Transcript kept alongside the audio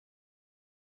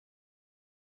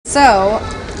So,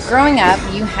 growing up,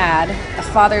 you had a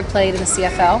father who played in the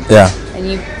CFL. Yeah. And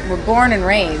you were born and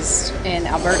raised in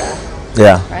Alberta.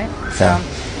 Yeah. Right? Yeah.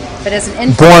 So, but as an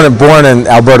infant. Born in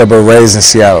Alberta, but raised in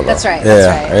Seattle. Though. That's right. Yeah.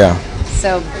 That's right. Yeah.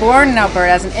 So, born in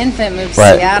Alberta, as an infant, moved to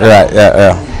Right. Seattle. Right.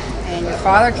 Yeah. And your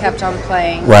father kept on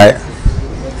playing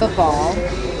football.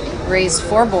 Raised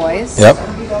 4 boys. Yep.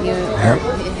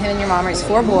 Him and your mom raised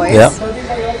 4 boys. Yep.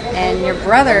 And your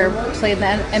brother played in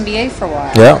the NBA for a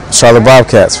while. Yeah, Charlotte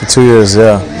Bobcats for 2 years.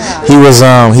 Yeah, he was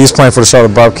playing for the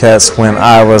Charlotte Bobcats when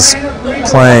I was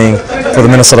playing for the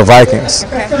Minnesota Vikings,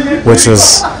 which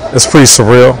was pretty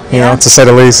surreal, you know, to say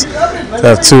the least. To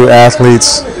have 2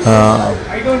 athletes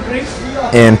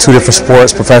in 2 different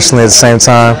sports professionally at the same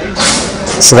time,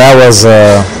 so that was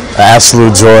an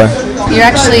absolute joy. You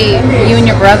and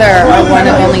your brother are one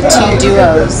of only 2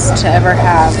 duos to ever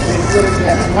have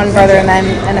one brother in the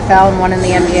NFL and one in the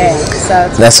NBA. So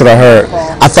that's what I heard.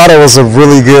 I thought it was a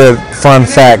really good, fun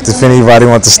fact. If anybody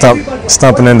wants to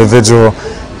stump an individual,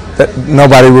 that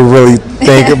nobody would really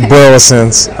think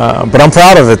Burleson's. But I'm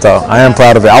proud of it, though. I am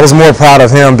proud of it. I was more proud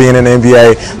of him being in the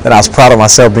NBA than I was proud of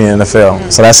myself being in the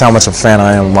NFL. So that's how much of a fan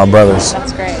I am of my brothers.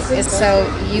 That's great. So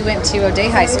you went to O'Day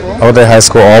High School. O'Day High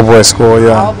School, all-boys school,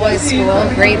 yeah. All-boys school,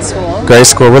 great school. Great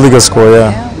school, really good school,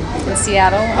 yeah. In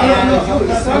Seattle.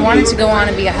 And you wanted to go on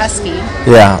and be a Husky.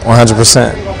 Yeah,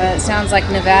 100%. But it sounds like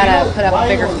Nevada put up a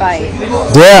bigger fight.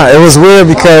 Yeah, it was weird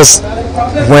because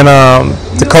when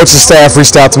the coaching staff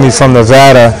reached out to me from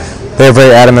Nevada, they were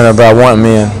very adamant about wanting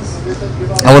me in.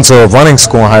 I went to a running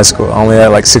school in high school. I only had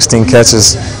like 16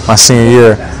 catches my senior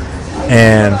year.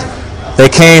 And they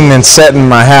came and sat in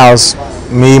my house,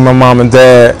 me, my mom, and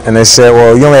dad, and they said,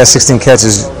 well, you only had 16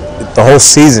 catches the whole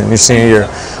season your senior year.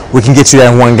 We can get you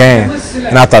that in 1 game.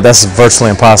 And I thought that's virtually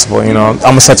impossible. You know,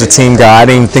 I'm such a team guy. I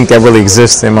didn't even think that really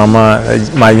existed in my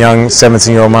mind, my young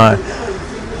 17-year-old mind.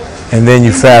 And then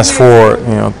you fast forward,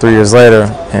 3 years later,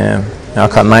 and I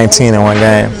caught 19 in 1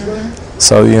 game.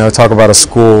 So, talk about a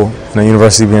school and a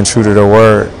university being true to their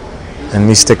word and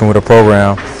me sticking with a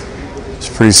program. It's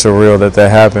pretty surreal that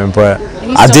happened, but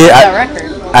I did. That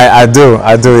record. I do.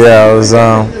 Yeah,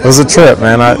 it was a trip,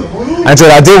 man. I enjoyed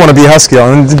it. I did want to be a Husky,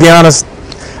 and to be honest,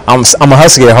 I'm a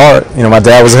Husky at heart. My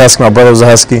dad was a Husky, my brother was a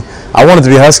Husky. I wanted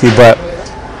to be a Husky, but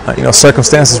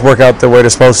circumstances work out the way they're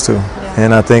supposed to,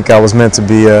 and I think I was meant to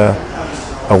be a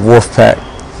Wolfpack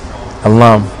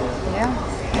alum. Yeah.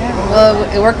 Well,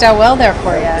 it worked out well there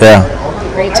for you. Yeah.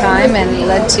 Great time, and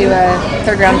led to a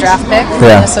 3rd-round draft pick for the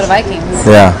Minnesota Vikings.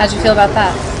 Yeah. How'd you feel about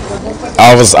that?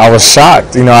 I was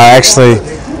shocked.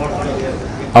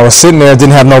 I was sitting there,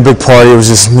 didn't have no big party. It was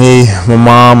just me, my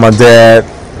mom, my dad,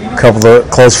 a couple of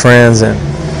close friends, and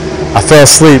I fell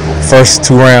asleep first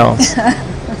 2 rounds.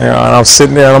 And I'm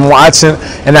sitting there and I'm watching,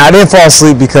 and I didn't fall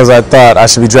asleep because I thought I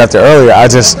should be drafted earlier.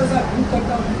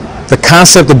 The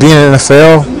concept of being in the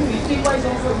NFL,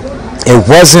 it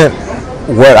wasn't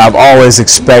what I've always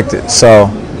expected. So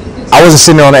I wasn't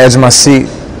sitting there on the edge of my seat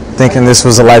thinking this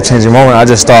was a life-changing moment. I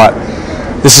just thought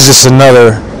this is just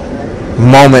another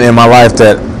moment in my life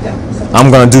that I'm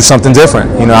going to do something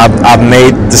different. I've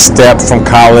made the step from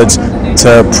college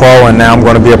to pro, and now I'm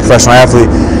going to be a professional athlete.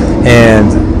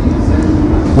 And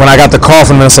when I got the call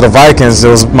from Minnesota Vikings, it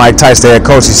was Mike Tice, the head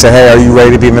coach. He said, hey, are you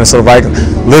ready to be Minnesota Vikings?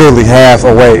 Literally half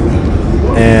awake.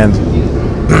 And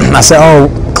I said, oh,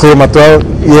 clear my throat?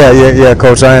 Yeah,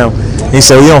 coach, I am. He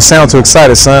said, well, you don't sound too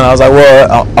excited, son. I was like,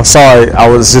 well, I'm sorry. I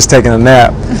was just taking a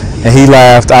nap. And he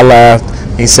laughed. I laughed.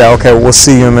 He said, okay, we'll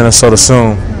see you in Minnesota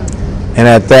soon. And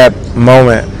at that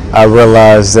moment, I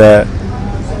realized that,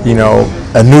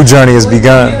 a new journey has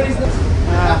begun.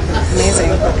 Wow, amazing.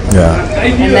 Yeah.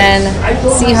 And then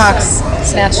Seahawks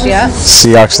snatched you up.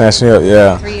 Seahawks snatched me up,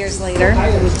 yeah. 3 years later,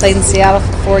 you played in Seattle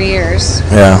for 4 years.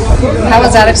 Yeah. How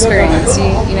was that experience?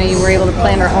 You were able to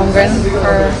play under Holmgren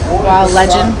for a while,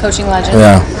 coaching legend.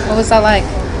 Yeah. What was that like?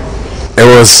 It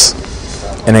was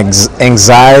an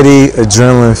anxiety,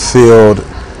 adrenaline-filled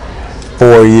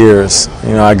 4 years.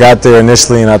 I got there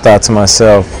initially and I thought to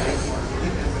myself,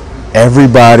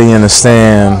 everybody in the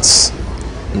stands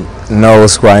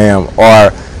knows who I am,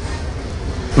 or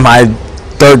my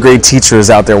 3rd grade teacher is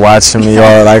out there watching me,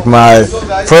 or like my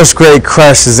 1st grade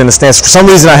crush is in the stands. For some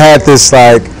reason I had this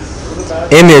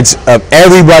image of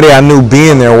everybody I knew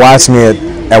being there watching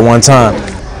me at one time.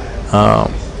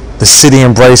 The city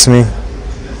embraced me,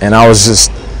 and I was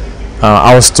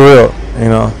thrilled,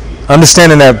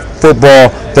 Understanding that football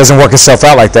doesn't work itself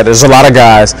out like that. There's a lot of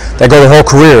guys that go their whole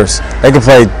careers. They could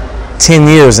play 10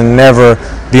 years and never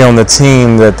be on the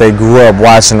team that they grew up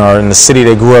watching or in the city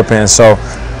they grew up in. So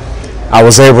I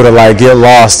was able to get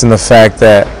lost in the fact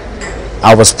that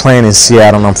I was playing in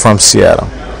Seattle and I'm from Seattle.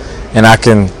 and I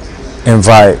can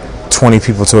invite 20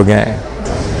 people to a game.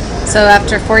 So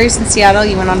after 4 years in Seattle,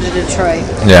 you went on to Detroit.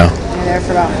 Yeah. You were there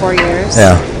for about 4 years.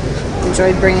 Yeah.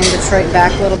 Enjoyed bringing Detroit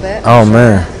back a little bit. Oh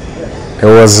man, it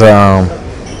was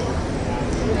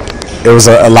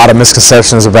a lot of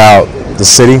misconceptions about the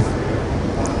city.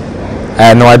 I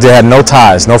had no idea, had no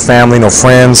ties, no family, no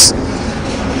friends.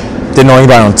 Didn't know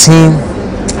anybody on the team.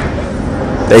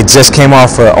 They just came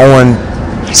off an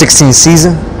 0-16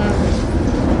 season.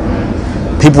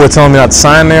 People were telling me not to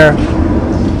sign there.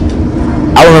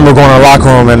 I remember going to the locker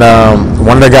room and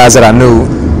one of the guys that I knew,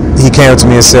 he came up to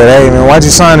me and said, "Hey man, why'd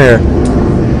you sign there?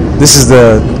 This is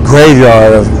the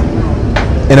graveyard of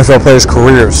NFL players'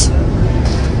 careers."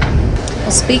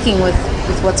 Well, speaking with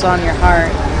what's on your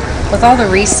heart, with all the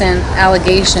recent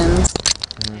allegations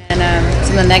and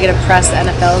some of the negative press the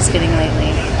NFL is getting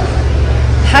lately,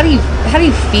 how do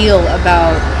you feel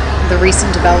about the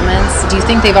recent developments? Do you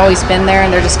think they've always been there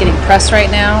and they're just getting pressed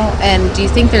right now? And do you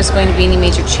think there's going to be any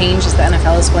major changes the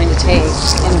NFL is going to take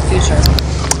in the future?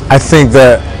 I think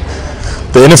that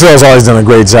the NFL has always done a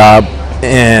great job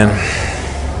in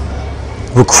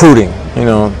recruiting,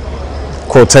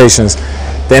 quotations.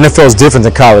 The NFL is different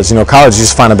than college. College, you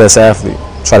just find the best athlete,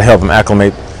 try to help them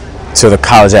acclimate to the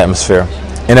college atmosphere.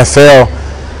 NFL,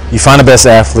 you find the best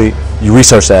athlete, you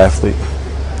research the athlete,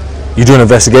 you do an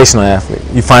investigation on the athlete,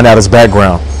 you find out his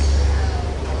background.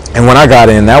 And when I got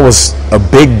in, that was a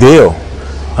big deal.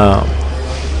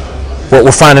 What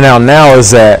we're finding out now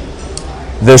is that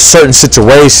there's certain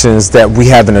situations that we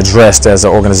haven't addressed as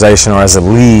an organization or as a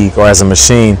league or as a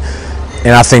machine.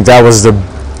 And I think that was the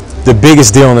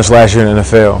biggest deal in this last year in the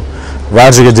NFL.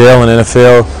 Roger Goodell and the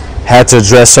NFL had to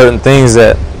address certain things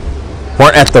that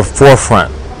weren't at the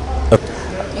forefront.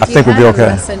 I think we'll be okay. If you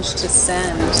had a message to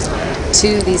send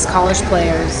to these college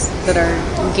players that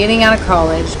are getting out of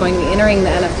college, going to be entering the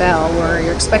NFL, where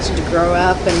you're expected to grow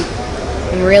up and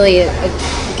really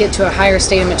get to a higher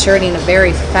state of maturity in at a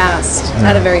very fast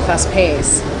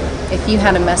pace. If you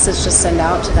had a message to send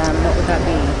out to them, what would that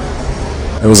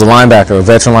be? It was a linebacker, a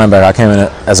veteran linebacker. I came in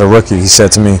as a rookie. He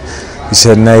said to me,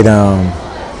 "Nate,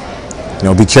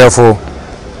 be careful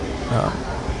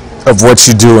of what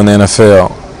you do in the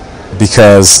NFL,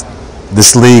 because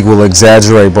this league will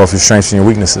exaggerate both your strengths and your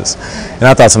weaknesses." And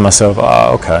I thought to myself,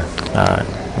 "Oh, okay, all right."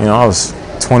 I was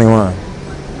 21.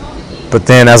 But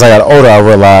then as I got older, I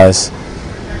realized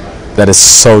that it's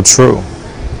so true.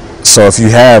 So if you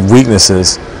have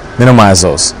weaknesses, minimize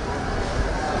those.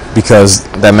 Because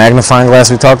that magnifying glass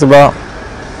we talked about,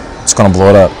 it's going to blow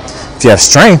it up. If you have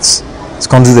strengths, it's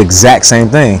going to do the exact same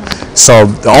thing. So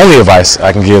the only advice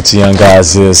I can give to young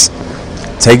guys is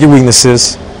take your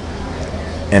weaknesses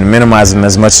and minimize them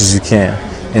as much as you can.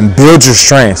 And build your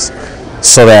strengths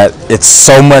so that it's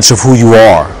so much of who you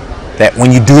are that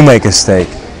when you do make a mistake,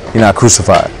 you're not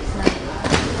crucified.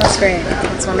 That's great.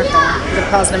 That's wonderful. Good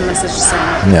positive message to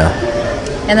send. Yeah.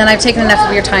 And then I've taken enough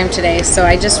of your time today, so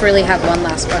I just really have one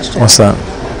last question. What's that?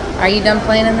 Are you done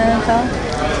playing in the NFL?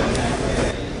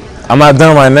 I'm not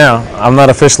done right now. I'm not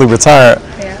officially retired.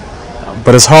 Yeah.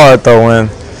 But it's hard though when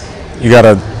you got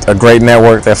a great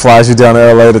network that flies you down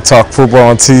to LA to talk football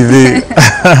on TV.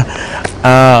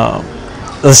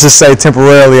 Let's just say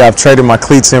temporarily I've traded my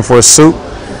cleats in for a suit.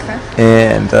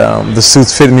 And the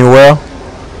suit's fitting me well.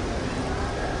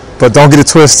 But don't get it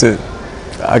twisted.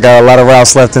 I got a lot of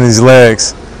routes left in these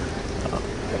legs.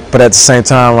 But at the same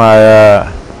time,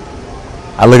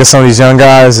 I look at some of these young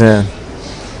guys, and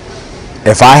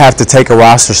if I have to take a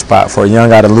roster spot for a young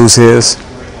guy to lose his,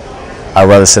 I'd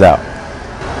rather sit out.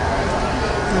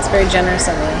 That's very generous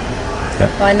of you. Yeah.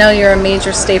 Well, I know you're a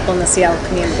major staple in the Seattle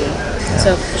community. Yeah.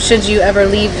 So should you ever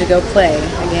leave to go play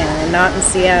again and not in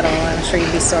Seattle, I'm sure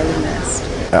you'd be sorely missed.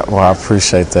 Well, I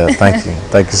appreciate that. Thank you.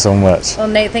 Thank you so much. Well,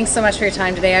 Nate, thanks so much for your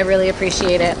time today. I really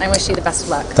appreciate it, and I wish you the best of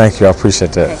luck. Thank you. I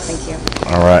appreciate that. Okay, thank you.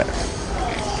 All right.